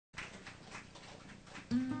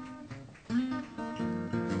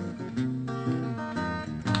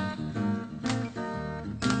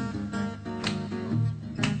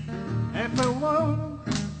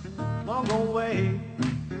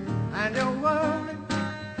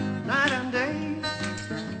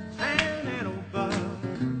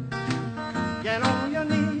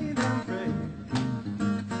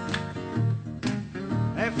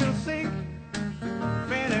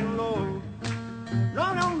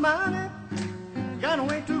money, got a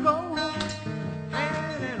way to go.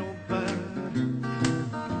 Hand it over,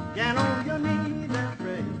 get on your knees and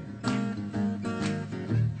pray.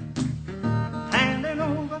 Hand it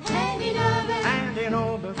over, Hand it over, hand it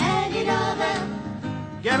over, hand it over,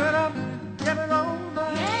 give it up, give it over.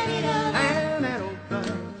 hand it over, Hand it over,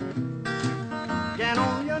 get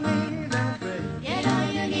on your knees and pray. get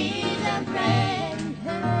on your knees and pray.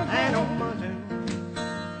 Ain't no mountain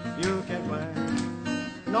you can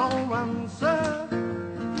climb, no answer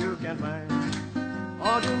you can find.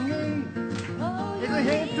 All you need is a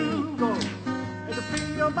head to go, is to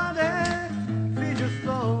free your body, feed your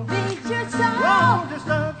soul. Feed your soul, Lord, this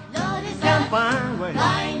stuff Lord is can up, find way.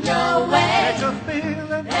 find your way. Let your spirit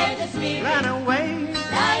Let the spirit run away.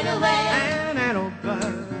 light away. And an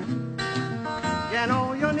open, get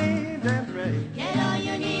on your knees and pray. Get on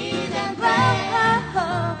your knees and pray.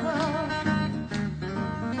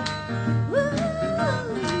 Ooh,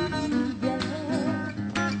 yeah.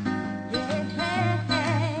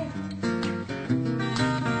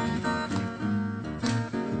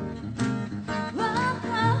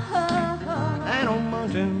 And on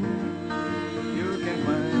mountain you can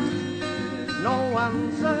climb, no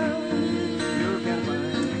answer you can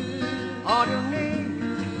find. All you need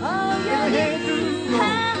Oh, is your a head to knees go,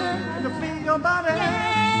 and to feel your body.